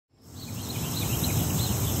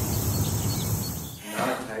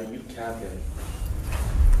happened?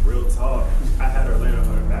 Real talk. I had her land on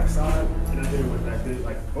her backside, and I hit her with that bitch,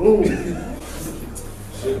 like, boom.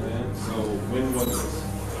 Shit, man. So when was this?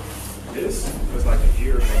 This was like a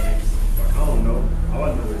year ago, maybe. Like, I don't know. All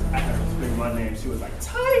I know is I had her scream my name. She was like,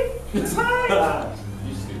 Ty! Ty!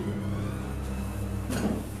 You stupid.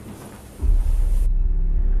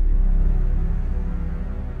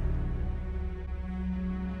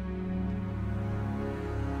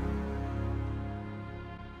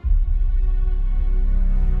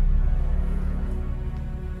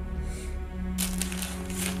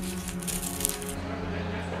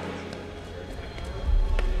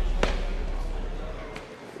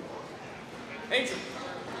 Angel!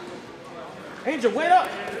 Angel, wait up!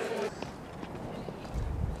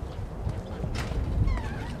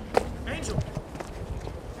 Angel!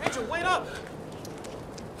 Angel, wait up!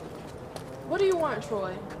 What do you want,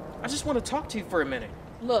 Troy? I just want to talk to you for a minute.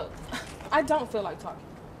 Look, I don't feel like talking.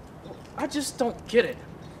 I just don't get it.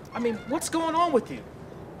 I mean, what's going on with you?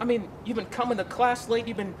 I mean, you've been coming to class late,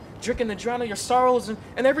 you've been drinking to drown out your sorrows, and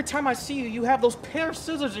every time I see you, you have those pair of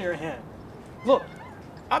scissors in your hand. Look,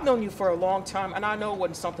 I've known you for a long time, and I know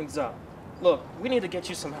when something's up. Look, we need to get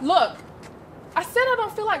you some help. Look, I said I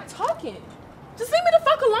don't feel like talking. Just leave me the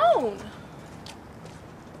fuck alone.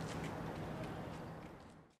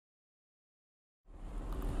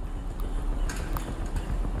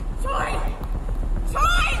 Troy!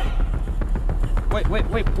 Troy!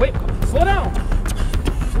 Wait. Slow down.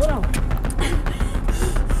 Slow down.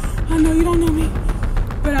 I know you don't know me,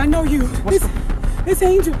 but I know you. It's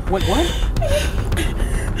Angel. Wait, what?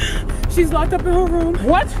 She's locked up in her room.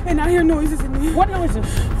 What? And I hear noises in there. What noises?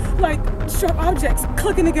 Like sharp objects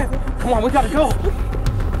clicking together. Come on, we gotta go.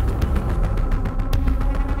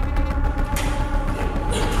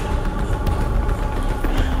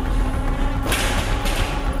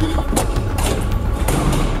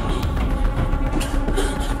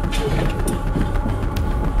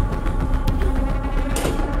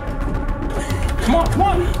 Come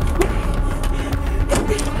on!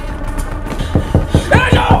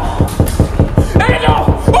 Angel!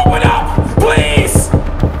 Open up! Please!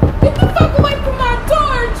 Get the fuck away from my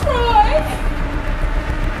door, Troy!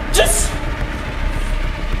 Just...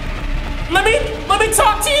 Let me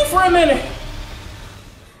talk to you for a minute.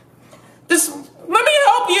 Just let me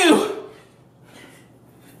help you.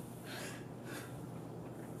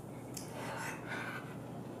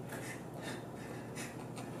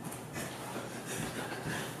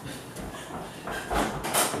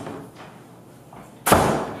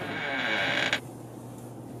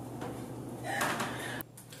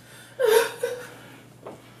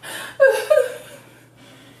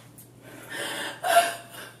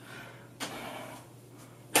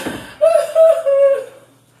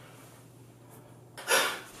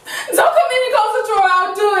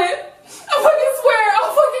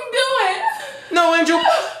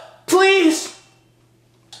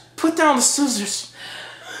 Down the scissors.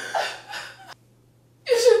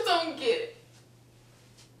 You just don't get it.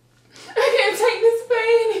 I can't take this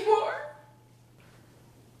pain anymore.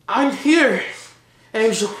 I'm here,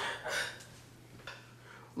 Angel.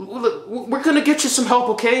 Look, we're gonna get you some help,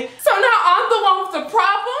 okay? So now I'm the one with the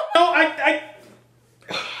problem? No,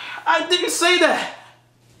 I didn't say that.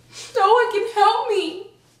 No one can help me.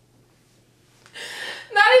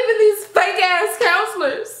 Not even these fake ass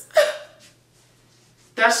counselors.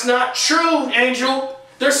 That's not true, Angel.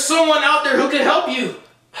 There's someone out there who can help you.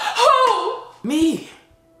 Who? Me.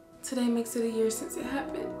 Today makes it a year since it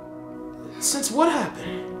happened. Since what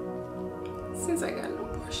happened? Since I got an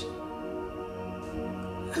abortion.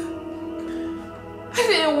 I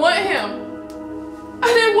didn't want him. I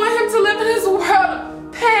didn't want him to live in this world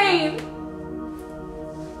of pain.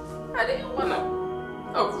 I didn't want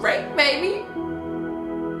a rape baby.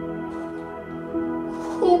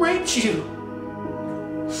 Who raped you?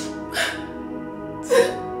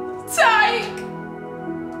 Tyke!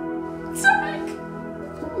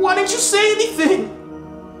 Why didn't you say anything?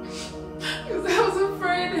 Because I was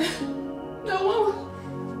afraid no one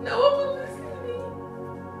would listen to me.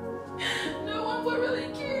 No one would really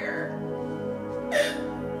care.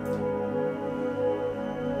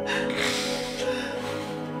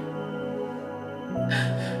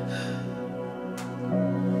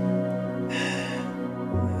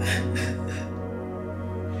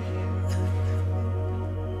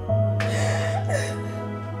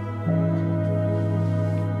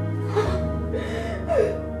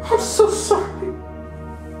 I'm so sorry.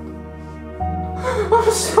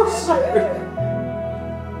 I'm so sorry.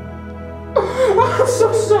 I'm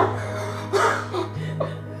so sorry.